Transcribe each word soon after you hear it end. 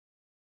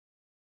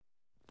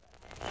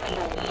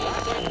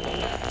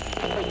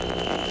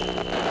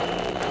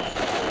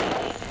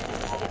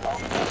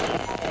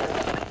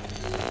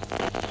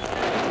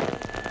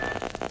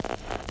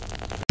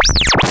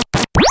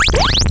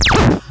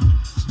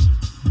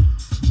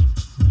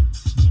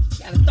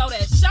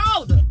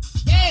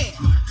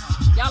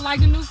like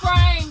the new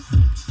frame?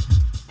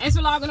 Thanks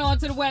for logging on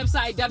to the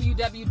website,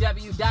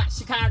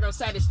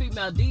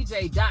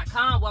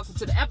 www.chicagosightedfemaledj.com. Welcome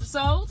to the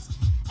episodes.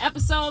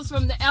 Episodes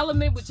from The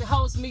Element with your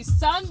host, me,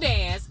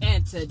 Sundance.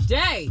 And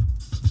today,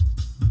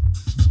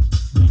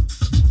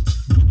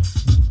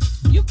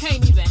 you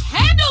can't even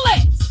handle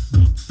it.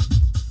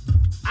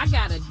 I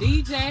got a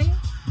DJ,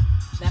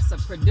 that's a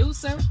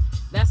producer,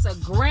 that's a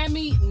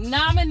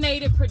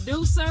Grammy-nominated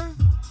producer,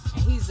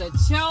 and he's a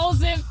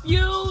chosen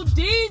few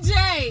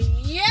DJ.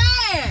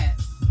 Yes!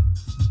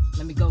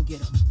 Let me go get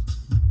him.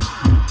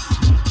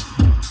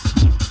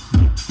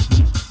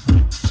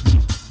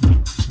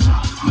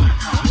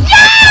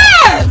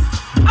 Yes!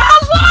 I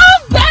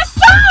love that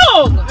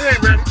song! You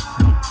ain't ready.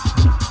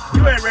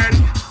 You ain't ready.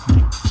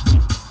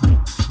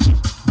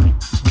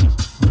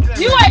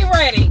 You ain't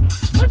ready.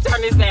 Let's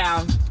turn this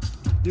down.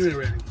 You ain't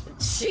ready.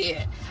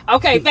 Shit.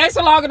 Okay, thanks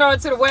for logging on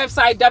to the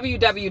website,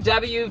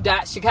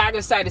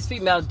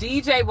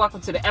 www.chicagosightedfemaledj.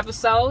 Welcome to the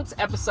episodes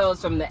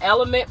from The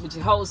Element with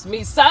your host,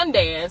 me,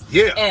 Sundance.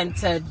 Yeah. And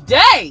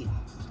today,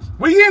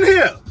 we in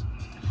here.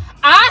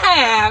 I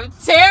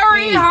have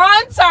Terry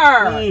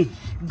Hunter.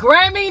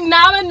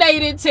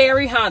 Grammy-nominated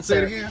Terry Hunter.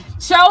 Say it again.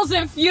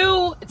 Chosen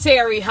few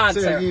Terry Say it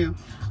Hunter. again.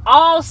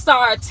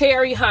 All-star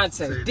Terry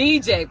Hunter.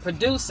 DJ,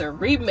 producer,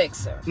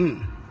 remixer.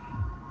 Pimp.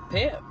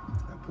 That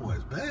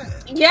boy's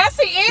bad. Yes,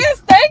 he is.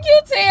 Thank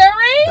you,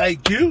 Terry.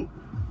 Thank you.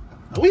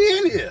 We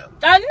in here.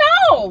 I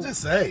know.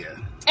 Just saying.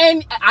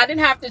 And I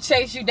didn't have to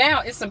chase you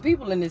down. It's some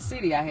people in this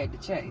city I had to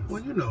chase.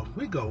 Well, you know,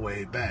 we go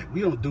way back.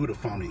 We don't do the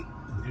phony.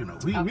 You know,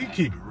 we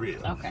keep it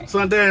real. Okay.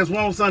 Sundance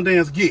won't,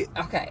 Sundance get.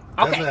 Okay.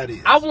 That's how it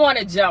is. I want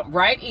to jump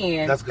right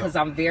in Let's go. because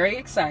I'm very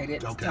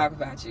excited to Okay. talk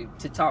about you,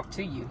 to talk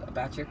to you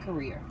about your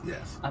career.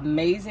 Yes.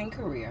 Amazing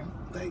career.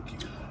 Thank you.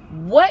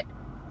 What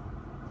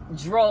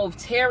drove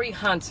Terry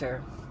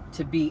Hunter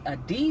to be a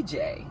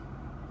DJ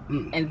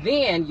and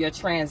then your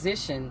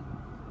transition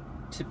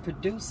to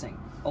producing?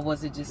 Or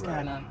was it just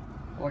kind of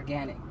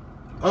organic?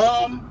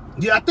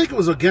 Yeah, I think it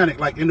was organic.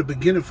 Like in the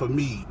beginning for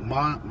me,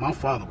 my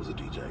father was a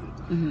DJ.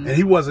 And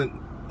he wasn't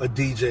a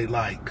DJ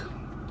like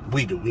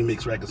we do. We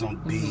mix records on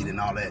beat and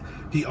all that.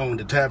 He owned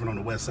a tavern on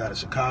the west side of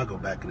Chicago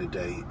back in the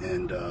day,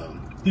 and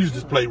he used to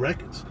just play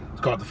records.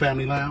 It's called the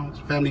Family Lounge,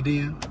 Family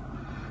Den.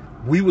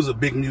 We was a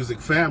big music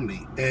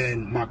family,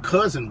 and my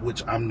cousin,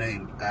 which I'm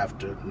named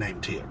after,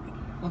 named Terry,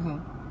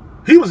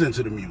 he was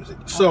into the music.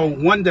 So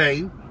one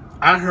day,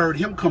 I heard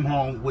him come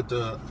home with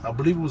I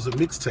believe it was a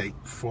mixtape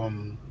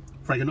from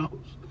Frankie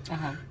Knuckles.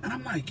 And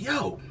I'm like,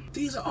 yo,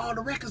 these are all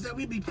the records that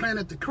we be playing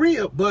at the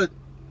crib, but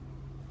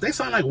they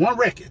sound like one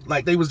record.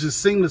 Like they was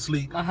just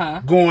seamlessly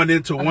going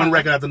into one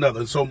record after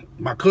another. And so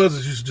my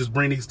cousins used to just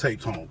bring these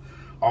tapes home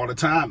all the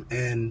time,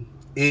 and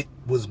it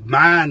was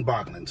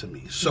mind-boggling to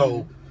me.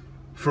 So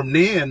from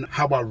then,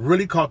 how I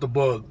really caught the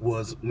bug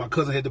was my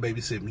cousin had to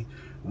babysit me.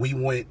 We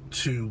went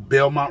to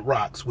Belmont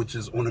Rocks, which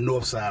is on the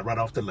north side, right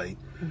off the lake.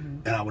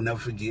 And I will never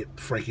forget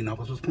Frankie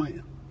Knuckles was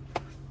playing.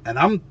 And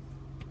I'm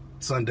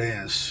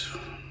Sundance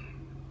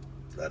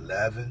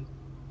 11.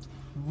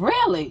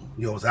 Really?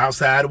 You know, it was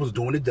outside, it was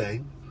during the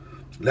day,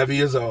 11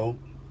 years old.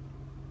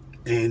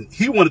 And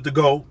he wanted to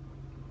go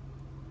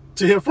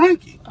to hear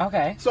Frankie.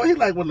 Okay. So he's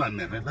like, well,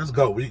 man, let's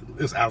go.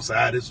 It's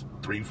outside, it's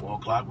 3, 4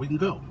 o'clock, we can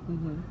go.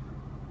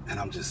 And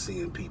I'm just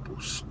seeing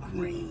people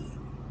scream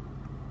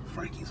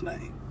Frankie's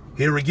name.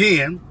 Here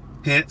again,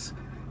 hence,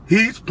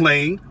 he's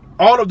playing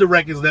all of the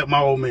records that my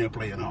old man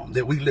played at home,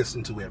 that we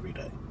listen to every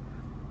day,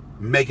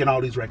 making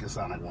all these records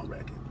sound like one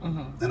record.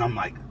 And I'm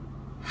like,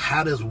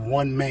 how does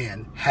one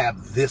man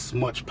have this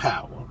much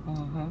power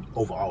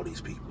over all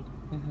these people?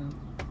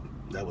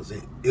 That was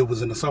it. It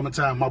was in the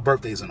summertime. My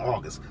birthday's in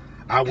August.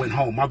 I went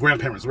home. My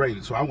grandparents raised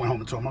me, so I went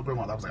home and told my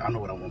grandmother, I was like, I know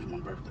what I want for my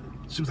birthday.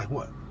 She was like,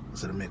 what? I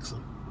said, a mixer.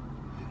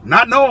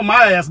 Not knowing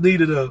my ass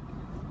needed a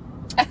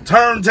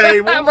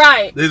turntable,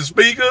 the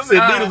speakers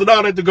and needles and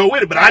all that to go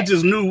with it, but I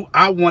just knew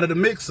I wanted a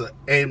mixer.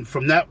 And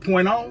from that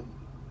point on,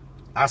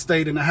 I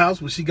stayed in the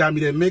house when she got me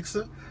that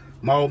mixer.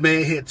 My old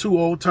man had 2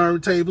 old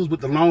turntables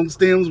with the long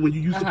stems when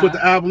you used to put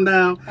the album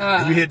down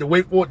and you had to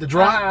wait for it to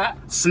drop.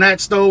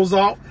 Snatch those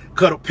off,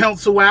 cut a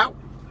pencil out,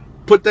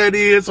 put that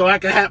in so I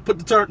could put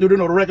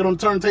the record on the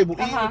turntable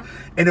in.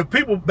 And if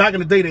people back in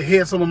the day that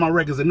had some of my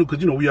records that knew,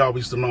 because you know we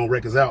always used to loan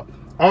records out,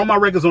 all my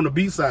records on the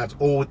B-sides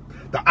or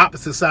the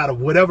opposite side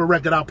of whatever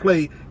record I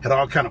played had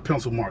all kind of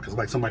pencil markers,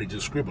 like somebody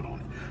just scribbled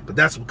on it. But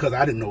that's because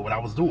I didn't know what I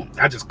was doing.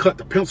 I just cut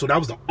the pencil. That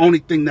was the only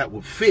thing that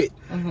would fit.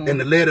 And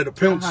the lead of the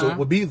pencil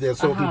would be there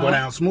so it can go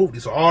down smoothly.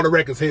 So all the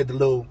records had the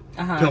little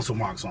pencil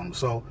marks on them.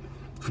 So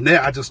from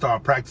there, I just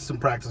started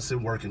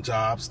practicing, working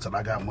jobs till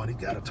I got money,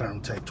 got a 2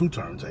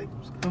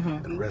 turntables,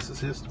 and the rest is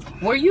history.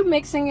 Were you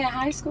mixing in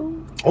high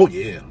school? Oh,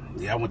 yeah.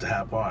 Yeah, I went to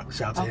Hyde Park.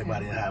 Shout out to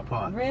everybody in Hyde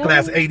Park. Really?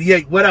 Class of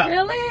 88. What up?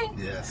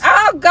 Really? Yes.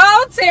 Oh,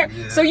 go, Terry.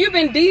 Yeah. So you've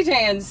been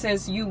DJing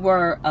since you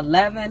were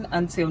 11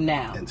 until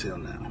now? Until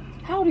now.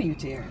 How old are you,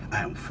 Terry?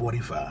 I am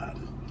 45.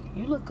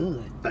 You look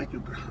good. Thank you,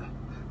 girl.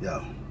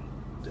 Yo,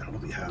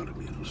 don't be hounding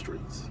me in the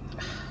streets.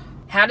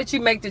 How did you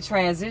make the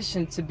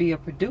transition to be a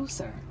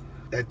producer?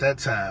 at that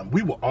time,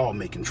 we were all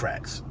making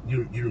tracks.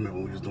 You remember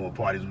when we was doing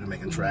parties, we were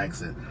making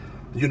tracks, and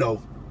you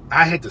know,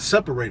 I had to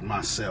separate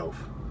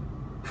myself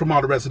from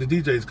all the rest of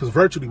the DJs because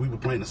virtually we were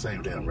playing the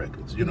same damn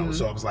records. You know,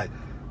 so I was like,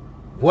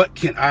 what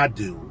can I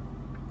do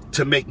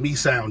to make me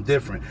sound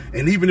different?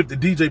 And even if the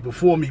DJ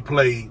before me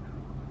played,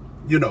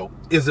 you know,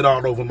 Is It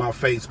All Over My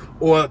Face,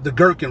 or the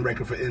Gherkin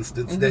record, for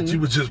instance, that you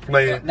was just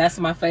playing. That's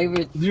my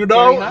favorite. You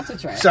know,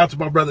 track. Shout out to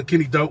my brother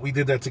Kenny Dope. We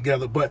did that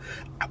together. But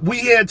we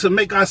had to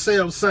make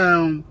ourselves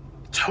sound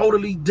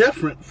totally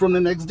different from the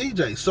next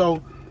DJ. So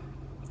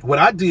what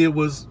I did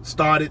was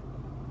started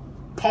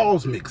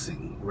pause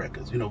mixing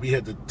records. You know, we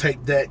had the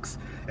tape decks,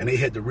 and they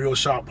had the real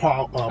sharp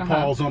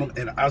pause on them.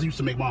 And I used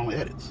to make my own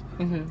edits,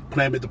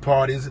 play them at the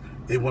parties.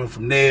 It went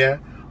from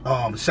there.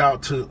 Shout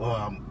out to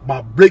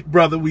my big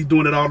brother. We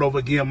doing it all over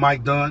again,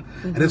 Mike Dunn.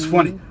 And it's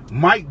funny,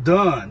 Mike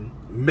Dunn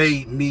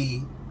made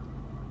me,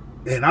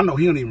 and I know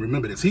he don't even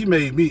remember this, he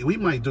made me, we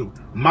might do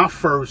my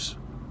first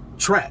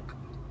track.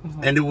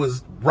 And it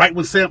was right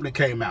when sampling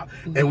came out.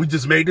 And we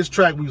just made this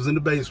track. We was in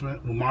the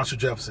basement with Marshall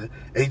Jefferson,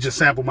 and he just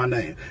sampled my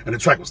name. And the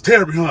track was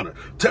Terry Hunter.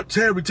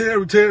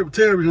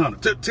 Terry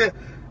Hunter.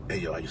 Hey,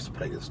 yo, I used to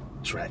play this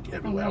track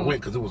everywhere I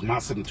went because it was my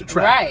signature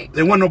track. Right.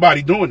 There wasn't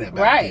nobody doing that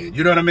back then.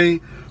 You know what I mean?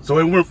 So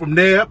it went from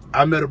there.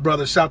 I met a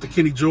brother, shout out to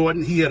Kenny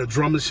Jordan. He had a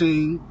drum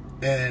machine,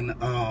 and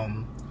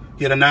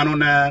he had a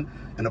 909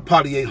 and a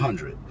Poly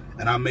 800.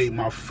 And I made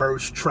my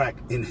first track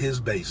in his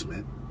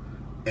basement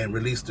and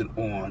released it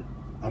on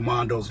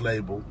Armando's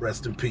label,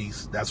 rest in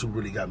peace. That's who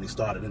really got me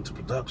started into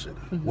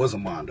production, was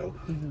Armando.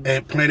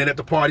 And playing it at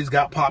the parties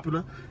got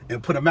popular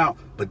and put them out.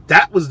 But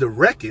that was the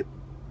record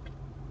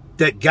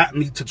that got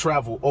me to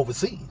travel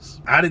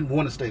overseas. I didn't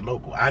want to stay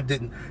local. I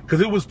didn't,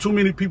 because it was too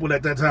many people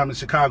at that time in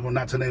Chicago,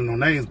 not to name no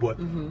names, but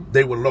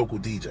they were local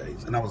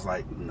DJs. And I was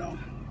like, no,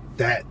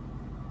 that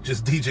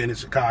just DJing in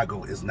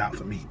Chicago is not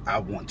for me. I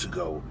want to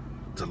go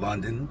to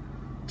London,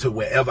 to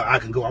wherever I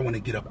can go. I want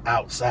to get up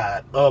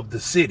outside of the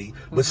city,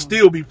 but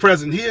still be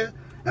present here.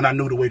 And I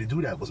knew the way to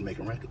do that was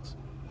making records.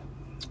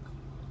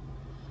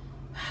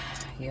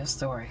 Your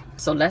story.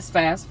 So let's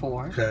fast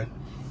forward. Okay.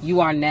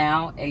 You are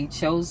now a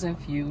Chosen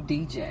Few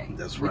DJ.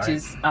 That's right. Which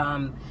is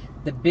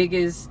the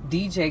biggest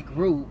DJ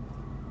group,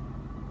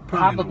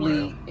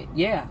 probably.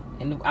 Yeah.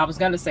 And I was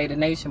going to say the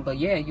nation, but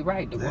yeah, you're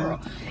right, the world.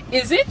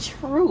 Is it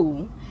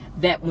true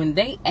that when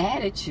they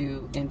added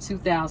you in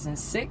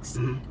 2006,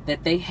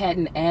 that they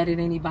hadn't added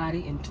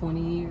anybody in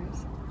 20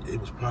 years? It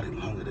was probably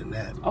longer than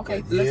that.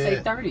 Okay, let's say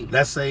 30.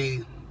 Let's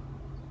say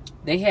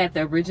they had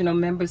the original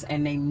members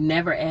and they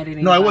never added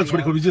anybody. No, it wasn't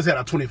 20 because we just had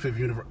our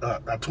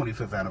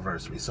 25th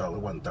anniversary, so it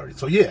wasn't 30.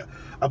 So yeah,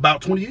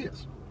 about 20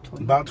 years.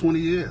 About 20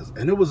 years.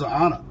 And it was an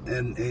honor.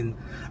 And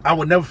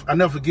I'll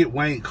never forget,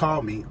 Wayne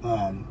called me,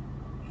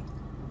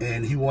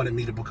 and he wanted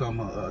me to become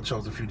a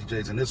Chosen Few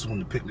DJs, and this is when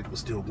the picnic was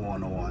still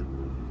going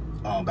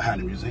on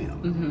behind the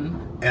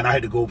museum. And I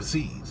had to go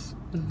overseas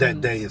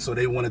that day, and so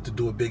they wanted to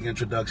do a big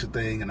introduction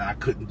thing, and I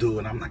couldn't do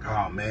it. I'm like,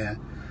 oh man.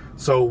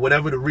 So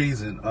whatever the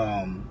reason,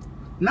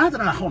 now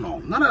that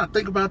I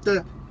think about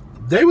that,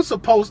 they were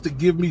supposed to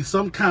give me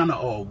some kind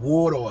of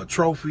award or a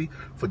trophy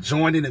for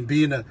joining and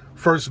being the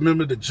first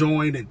member to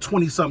join in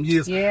 20-something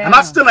years. Yeah. And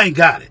I still ain't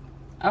got it.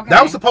 Okay.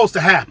 That was supposed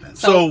to happen.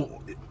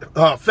 So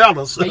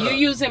fellas. Are you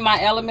using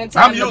my elements?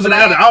 I'm using it.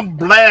 I'm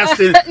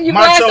blasting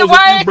my Chosen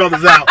Few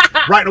brothers out.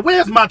 Right now,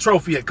 where's my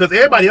trophy at? Because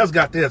everybody else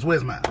got theirs.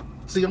 Where's mine?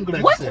 See, I'm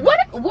glad you said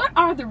that. What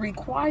are the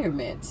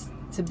requirements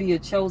to be a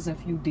Chosen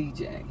Few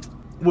DJ?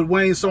 What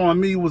Wayne saw in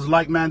me was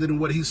like-minded in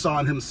what he saw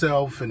in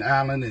himself and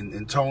Alan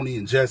and Tony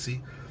and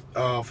Jesse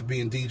for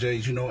being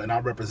DJs, you know, and I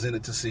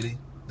represented the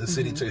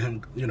city to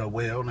him, you know,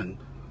 well, and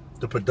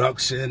the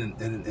production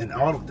and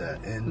all of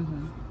that.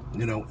 And,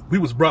 you know, we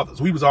was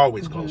brothers. We was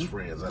always close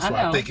friends. That's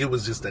why I think it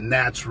was just a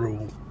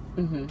natural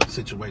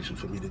situation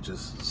for me to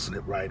just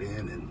slip right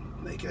in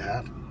and make it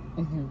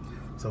happen.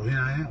 So here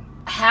I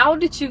am. How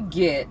did you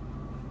get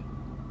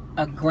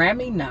a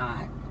Grammy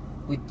nod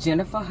with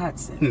Jennifer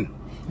Hudson?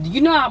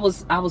 You know, I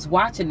was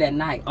watching that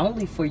night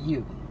only for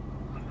you.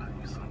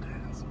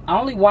 I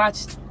only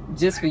watched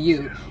just for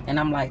you, and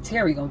I'm like,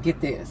 Terry gonna get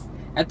this.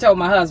 I told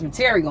my husband,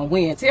 Terry gonna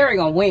win. Terry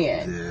gonna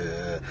win.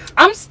 Yeah.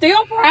 I'm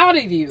still proud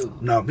of you.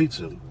 No, me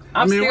too.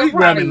 I mean, we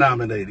Grammy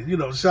nominated. You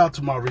know, shout out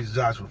to Maurice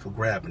Joshua for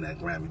grabbing that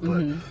Grammy.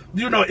 But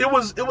you know, it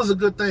was a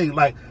good thing.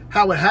 Like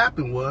how it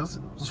happened was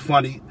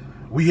funny.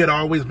 We had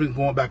always been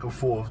going back and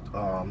forth,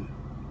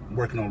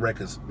 working on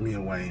records, me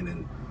and Wayne,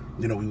 and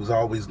you know, we was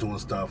always doing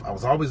stuff. I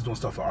was always doing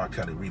stuff for R.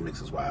 Kelly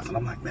remixes wise, and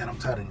I'm like, man, I'm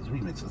tired of these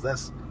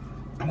remixes.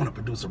 I want to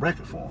produce a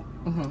record for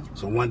him.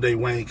 So one day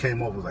Wayne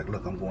came over, was like,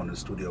 look, I'm going to the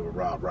studio with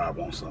Rob. Rob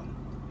wants something.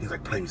 He's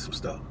like, play me some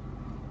stuff.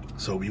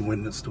 So we went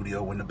in the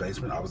studio, went in the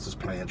basement. I was just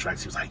playing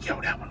tracks. He was like,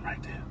 yo, that one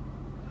right there.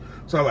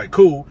 So I'm like,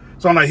 cool.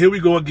 So I'm like, here we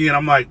go again.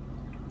 I'm like,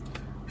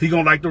 he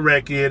gonna like the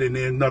record, and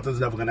then nothing's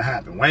never gonna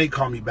happen. Wayne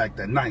called me back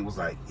that night and was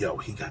like, yo,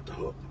 he got the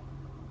hook.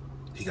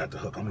 He got the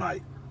hook. I'm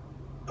like,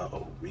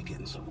 uh-oh, we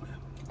getting somewhere.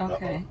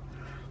 Okay.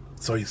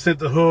 So he sent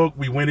the hook.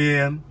 We went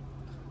in,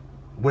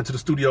 went to the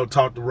studio,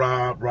 talked to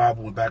Rob. Rob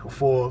went back and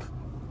forth.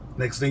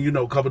 Next thing you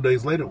know, a couple of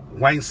days later,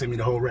 Wayne sent me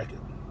the whole record.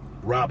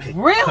 Rob had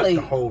Really?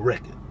 cut the whole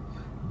record,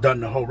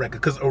 done the whole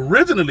record. Because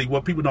originally,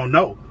 what people don't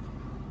know,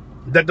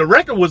 that the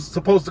record was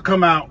supposed to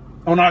come out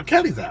on R.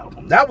 Kelly's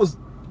album. That was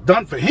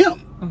done for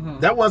him.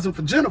 That wasn't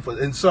for Jennifer.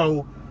 And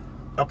so,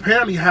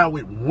 apparently how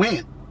it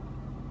went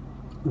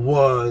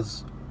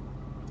was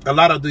a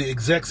lot of the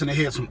execs and the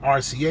heads from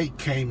RCA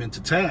came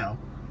into town,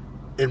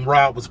 and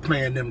Rob was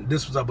playing them.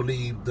 This was, I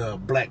believe, the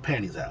Black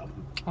Panties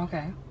album.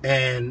 Okay.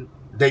 And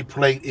they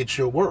played It's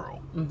Your World.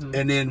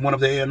 And then one of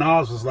the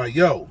A&Rs was like,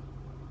 yo,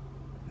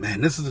 man,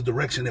 this is the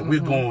direction that we're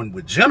going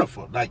with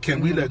Jennifer. Like,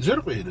 can we let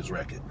Jennifer hit this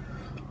record?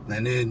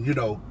 And then, you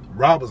know,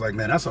 Rob was like,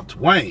 man, that's up to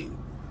Wayne.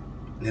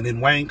 And then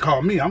Wayne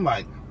called me. I'm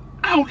like,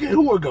 I don't care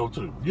who it go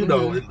to. You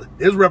know,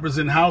 it's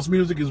representing house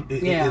music.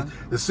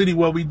 The city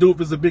where we do,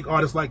 if it's a big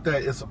artist like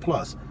that, it's a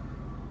plus.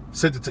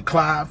 Sent it to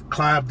Clive.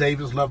 Clive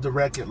Davis loved the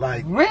record.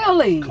 Like,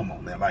 really? Come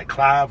on, man. Like,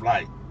 Clive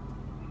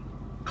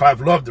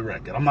loved the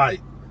record. I'm like,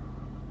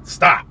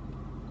 stop.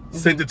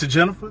 Sent it to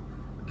Jennifer.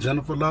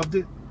 Jennifer loved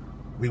it.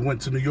 We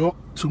went to New York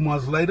 2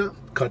 months later,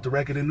 cut the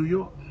record in New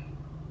York.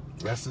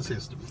 Rest is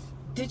history.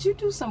 Did you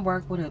do some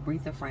work with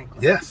Aretha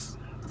Franklin? Yes.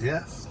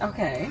 Yes.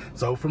 Okay.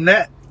 So from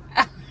that,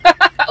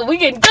 we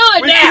getting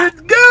good now. We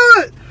getting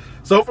good.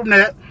 So from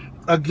that,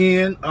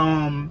 again,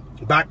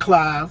 by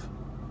Clive,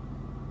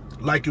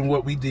 liking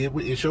what we did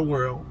with It's Your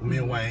World, me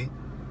and Wayne,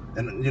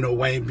 and you know,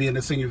 Wayne being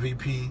the senior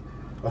VP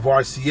of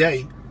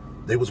RCA,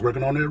 they was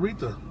working on the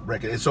Aretha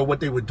record. And so what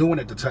they were doing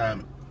at the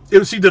time, it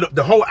was, see,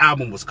 the whole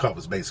album was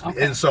covers basically.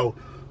 Okay. And so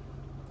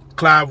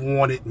Clive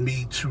wanted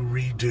me to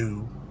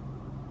redo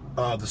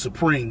the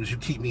Supremes, You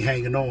Keep Me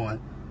Hanging On,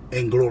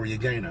 and Gloria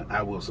Gaynor,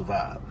 I Will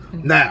Survive.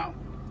 Now,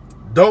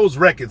 those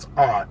records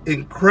are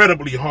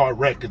incredibly hard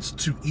records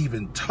to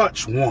even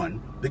touch,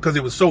 one, because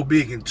it was so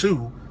big, and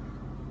two,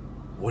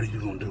 what are you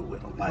going to do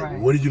with them? Like,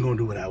 what are you going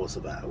to do with I Will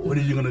Survive? What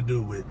are you going to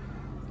do with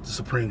the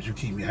Supremes, You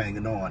Keep Me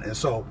Hanging On? And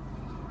so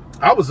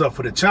I was up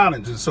for the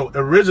challenge. And so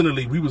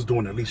originally we was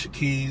doing Alicia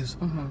Keys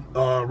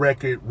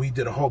record. We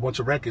did a whole bunch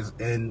of records,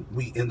 and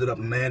we ended up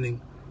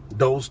landing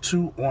those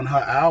two on her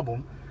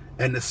album.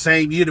 And the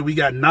same year that we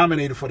got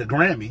nominated for the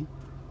Grammy,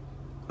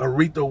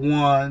 Aretha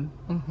won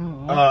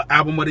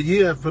Album of the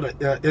Year for the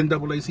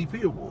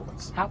NAACP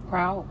Awards. How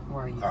proud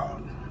were you?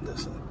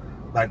 Listen,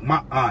 like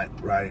my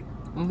aunt, right?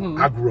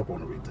 I grew up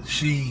on Aretha.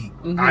 She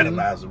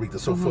idolized Aretha.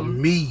 So for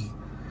me,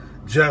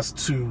 just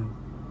to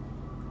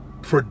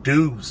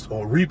produce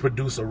or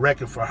reproduce a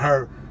record for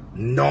her,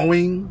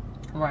 knowing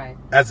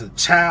as a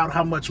child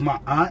how much my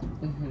aunt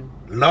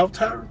loved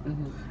her,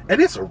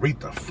 and it's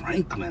Aretha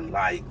Franklin,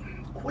 like,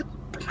 quit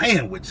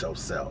playing with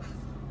yourself.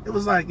 It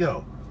was like,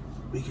 yo,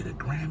 we get a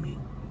Grammy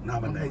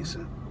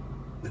nomination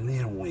and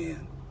then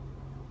win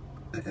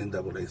an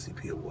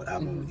NAACP award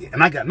album of the year.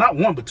 And I got not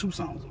one but 2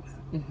 songs on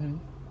it.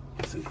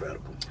 It's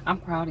incredible. I'm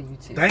proud of you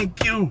too.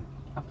 Thank you.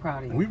 I'm proud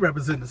of you. And we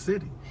represent the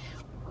city.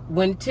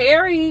 When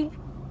Terry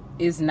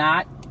is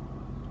not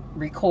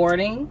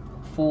recording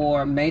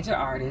for major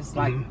artists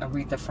like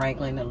Aretha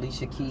Franklin,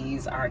 Alicia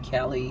Keys, R.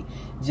 Kelly,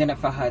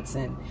 Jennifer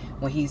Hudson,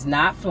 when he's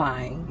not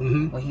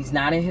flying, when he's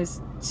not in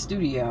his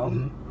studio,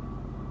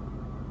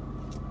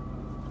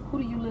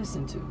 who do you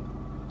listen to?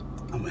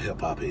 I'm a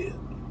hip-hop head.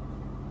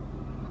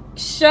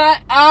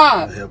 Shut up.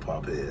 I'm a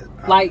hip-hop head.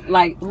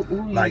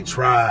 Like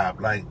Tribe,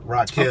 like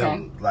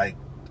Rakim, like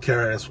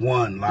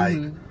KRS-One, like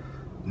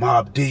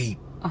Mobb Deep,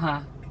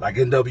 like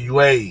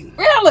NWA.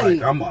 Really?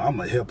 Like I'm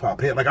a hip-hop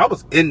head. Like I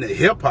was in the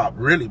hip-hop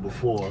really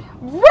before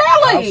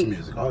really house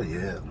music. Oh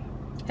yeah.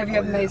 Have you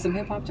ever made some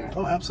hip-hop tracks?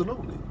 Oh,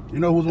 absolutely. You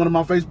know who's one of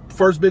my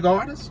first big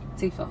artists?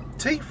 Tifa.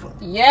 Tifa.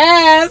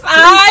 Yes, Tifa.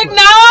 I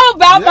know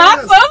about my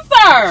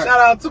sister. Shout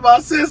out to my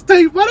sis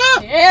Tifa. What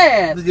up?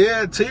 Yes.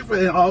 Yeah, Tifa,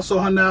 and also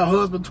her now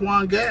husband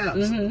Twan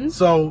Gabbs.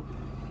 So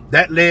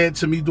that led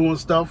to me doing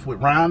stuff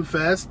with Rhyme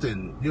Fest,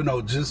 and you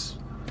know, just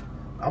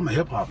I'm a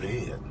hip hop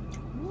head.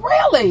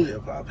 Really?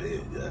 Hip hop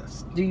head,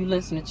 yes. Do you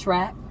listen to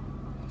trap?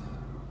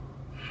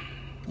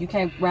 You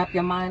can't wrap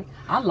your mind.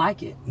 I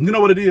like it. You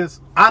know what it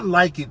is? I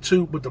like it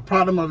too, but the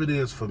problem of it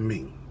is for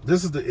me.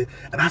 This is and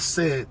I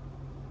said,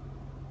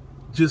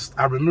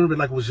 I remember it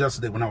like it was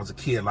yesterday when I was a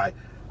kid. Like,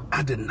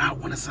 I did not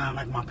want to sound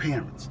like my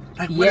parents.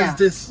 Like, what is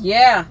this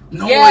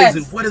noise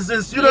and what is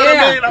this? You know what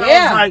I mean? And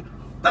I was like,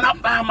 then I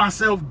found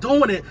myself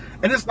doing it,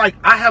 and it's like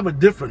I have a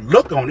different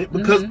look on it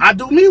because I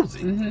do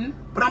music.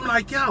 But I'm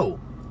like, yo,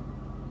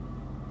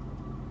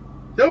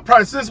 your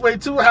price this way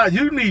too high.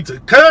 You need to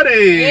cut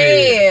it.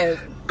 Yeah.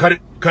 Cut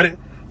it.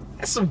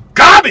 That's some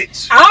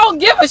garbage. I don't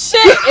give a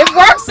shit. It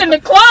works in the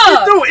club.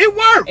 It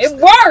works. It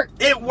works.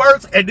 It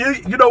works. And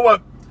then, you know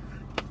what?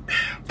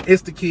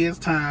 It's the kids'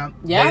 time.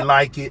 Yep. They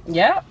like it.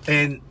 Yeah.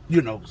 And,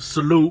 you know,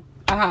 salute.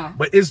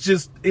 But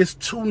it's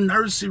too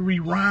nursery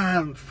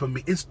rhyme for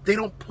me. They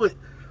don't put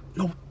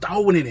no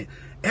throwing in it.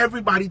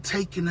 Everybody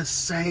taking the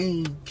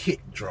same kick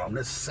drum,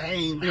 the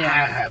same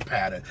hi-hat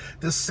pattern,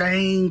 the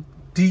same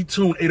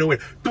D-tune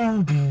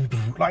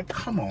 808. Like,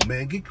 come on,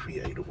 man, get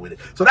creative with it.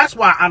 So that's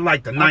why I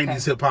like the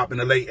 90s hip-hop in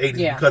the late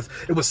 80s, because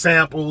it was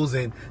samples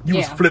and you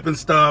was flipping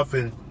stuff,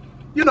 and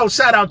you know,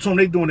 shout out to them.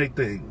 They doing their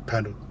thing.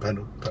 Panda.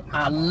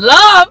 I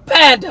love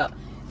Panda.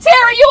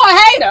 Terry, you a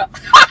hater.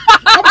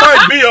 I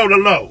might be on the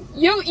low.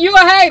 You a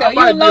hater.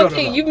 You a low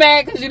key. Low. You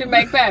mad because you didn't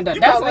make Panda.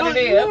 That's what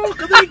it is.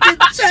 Because they get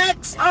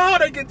checks. Oh,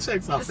 they get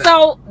checks off that.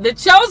 So the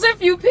Chosen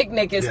Few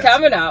picnic is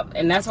coming up,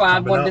 and that's why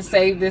I wanted to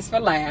save this for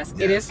last.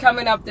 Yes. It is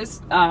coming up this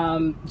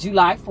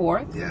July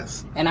 4th.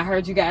 Yes. And I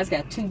heard you guys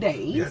got 2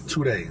 days. Yeah,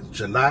 2 days.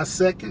 July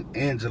 2nd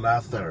and July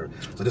 3rd.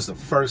 So this is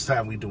the first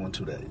time we're doing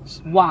 2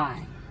 days.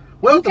 Why?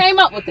 Well, Who came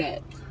up with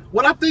that?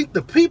 Well, I think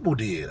the people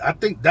did. I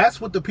think that's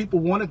what the people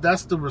wanted.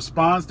 That's the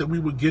response that we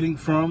were getting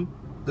from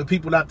the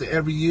people out there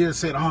every year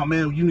saying, oh,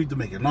 man, you need to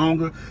make it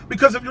longer.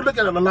 Because if you look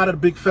at a lot of the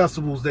big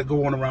festivals that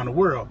go on around the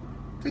world,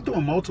 they're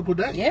doing multiple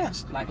days.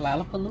 Yes, like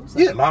Lollapalooza.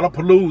 Yeah,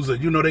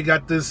 Lollapalooza. You know, they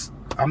got this,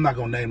 I'm not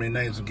going to name their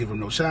names and give them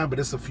no shine, but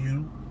it's a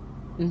few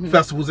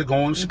festivals that go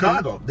on in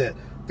Chicago that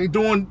they're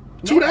doing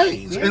 2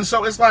 days. Yeah. And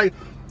so it's like,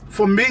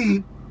 for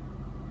me,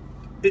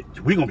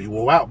 we're going to be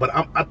wore out, but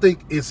I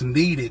think it's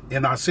needed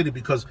in our city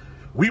because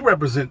we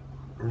represent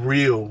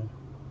real,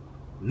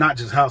 not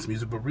just house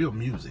music, but real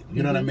music.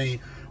 You know what I mean?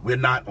 We're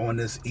not on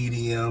this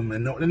EDM,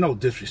 and no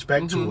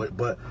disrespect to it,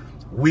 but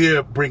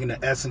we're bringing the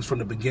essence from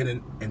the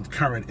beginning and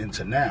current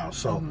into now.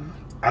 So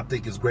I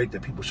think it's great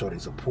that people show their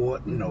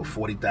support. You know,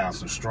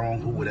 40,000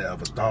 strong. Who would have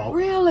ever thought?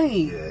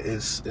 Really? Yeah,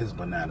 it's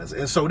bananas.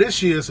 And so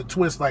this year it's a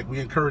twist. Like,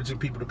 we're encouraging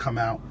people to come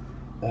out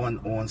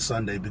on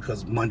Sunday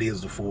because Monday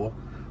is the 4th.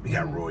 We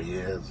got Roy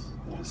Ayers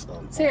on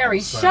Terry,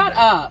 on Sunday. shut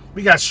up.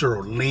 We got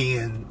Cheryl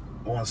Lynn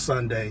on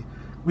Sunday.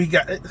 We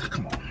got,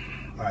 come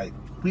on, like,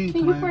 we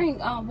Can you bring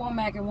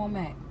Womack and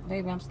Womack?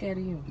 Baby, I'm scared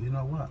of you. You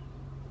know what?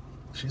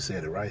 She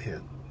said it right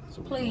here. That's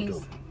what Please. we're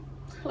gonna do.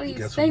 Please.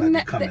 Guess who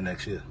might be coming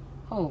next year?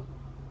 Who?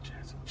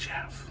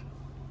 Jeff.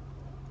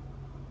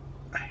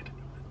 I hate to do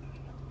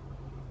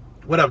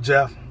it. What up,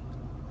 Jeff?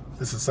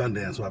 This is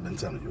Sundance, what I've been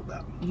telling you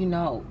about. You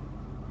know,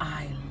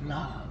 I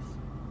love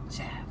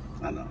Jeff.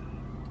 I know.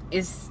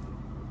 It's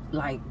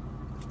like,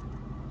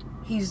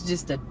 he's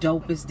just the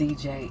dopest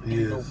DJ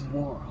in the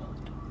world.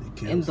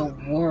 In the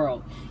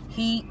world.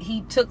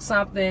 He took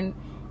something,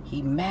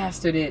 he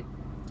mastered it,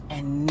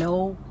 and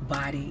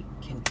nobody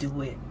can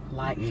do it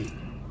like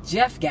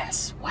Jeff got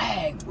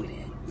swag with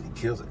it. He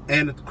kills it.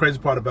 And the crazy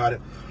part about it,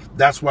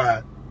 that's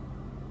why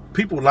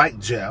people like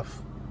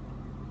Jeff,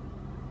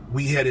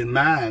 we had in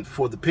mind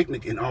for the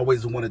picnic and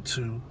always wanted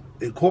to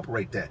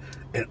incorporate that.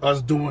 And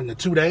us doing the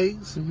 2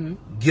 days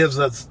gives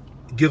us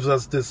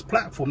this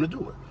platform to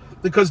do it.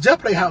 Because Jeff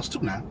play house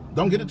too now.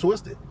 Don't get it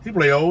twisted. He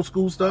play old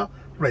school stuff.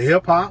 He play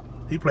hip hop.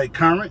 He play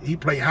current. He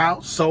play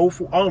house,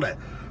 soulful, all that.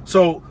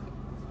 So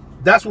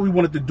that's what we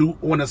wanted to do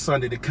on a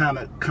Sunday, to kind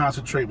of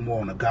concentrate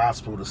more on the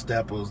gospel, the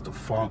steppers, the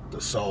funk, the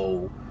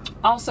soul.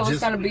 Also, it's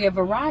going to be a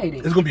variety.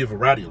 It's going to be a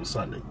variety on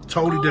Sunday.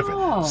 Totally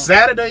different.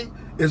 Saturday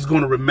is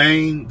going to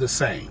remain the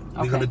same.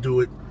 We're going to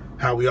do it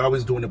how we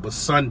always doing it, but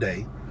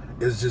Sunday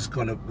is just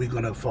going to, we're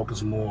going to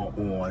focus more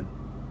on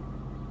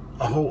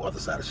a whole other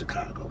side of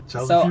Chicago.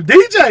 So a few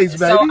DJs, baby.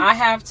 So I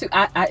have to,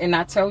 and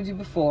I told you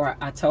before,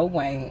 I told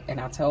Wayne and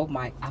I told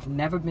Mike, I've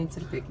never been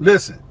to the picnic.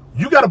 Listen,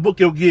 you got to book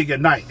your gig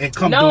at night and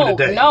come during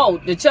the day. No,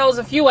 the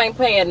Chosen Few ain't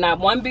paying not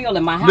one bill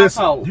in my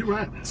household. Listen, you're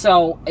right.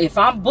 So if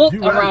I'm booked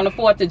around the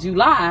 4th of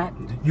July,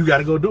 you got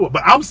to go do it.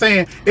 But I'm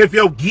saying, if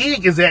your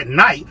gig is at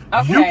night,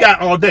 you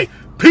got all day.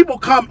 People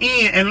come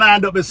in and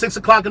lined up at 6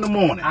 o'clock in the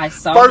morning. I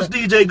saw First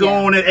DJ go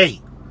on at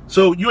 8.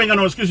 So you ain't got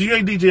no excuse. You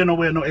ain't DJing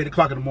nowhere no 8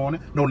 o'clock in the morning,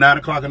 no 9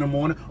 o'clock in the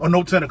morning, or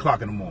no 10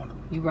 o'clock in the morning.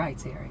 You're right,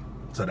 Terry.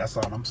 So that's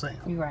all I'm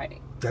saying. You're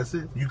right. That's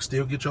it. You can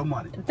still get your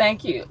money.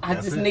 Thank you. I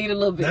just need a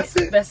little bit. That's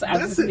it. I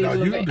just need a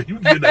little bit. You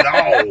get it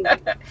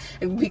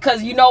all.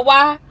 Because you know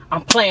why?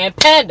 I'm playing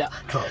Panda.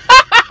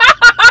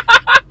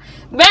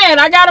 Man,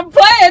 I gotta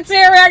play it,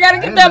 Terry. I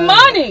gotta get that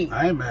money.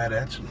 I ain't mad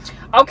at you.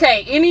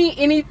 Okay,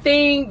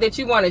 anything that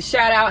you want to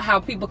shout out, how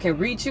people can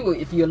reach you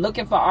if you're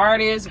looking for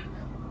artists?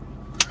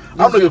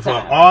 I'm looking for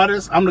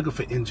artists. I'm looking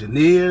for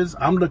engineers.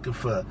 I'm looking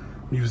for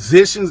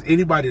musicians.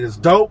 Anybody that's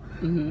dope.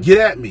 Get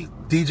at me.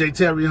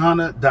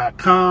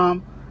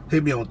 DJTerryHunter.com.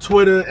 Hit me on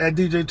Twitter at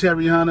DJ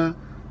Terry Hunter,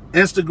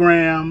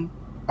 Instagram,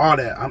 all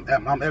that.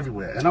 I'm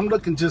everywhere, and I'm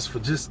looking for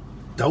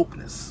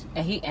dopeness.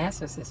 And he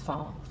answers his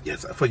phone.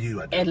 Yes, for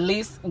you. I do. At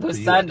least with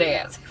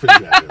Sundance. For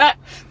you, I do.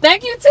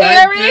 Thank you,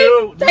 Terry.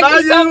 Thank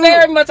you so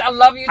very much. I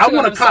love you too. I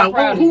want to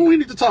call. Who we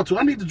need to talk to?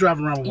 I need to drive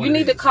around with one. You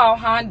need to call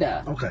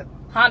Honda. Okay.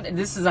 Honda.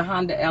 This is a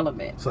Honda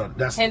Element. So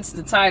that's hence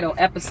the title,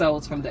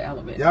 Episodes from the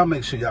Element. Y'all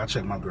make sure y'all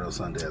check my girl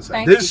Sundance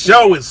out. This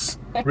show is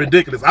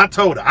ridiculous. I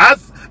told her. I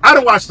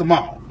done watched them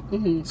all.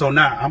 So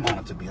now I'm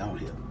honored to be on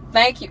here.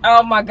 Thank you.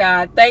 Oh my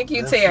God. Thank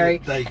you, Terry.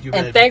 Thank you,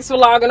 baby. And thanks for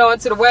logging on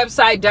to the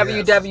website,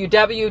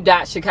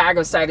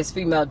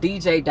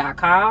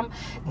 www.ChicagoSightIsFemale.dj.com.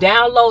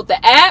 Download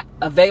the app,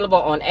 available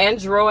on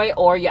Android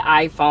or your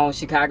iPhone,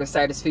 Chicago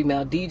Sight is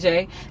Female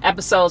DJ.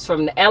 Episodes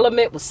from the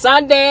Element with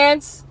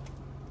Sundance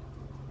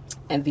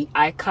and the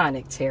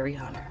iconic Terry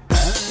Hunter.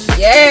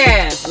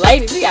 Yes,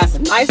 ladies, we got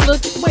some nice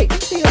little. Wait, you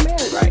see her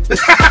married, right?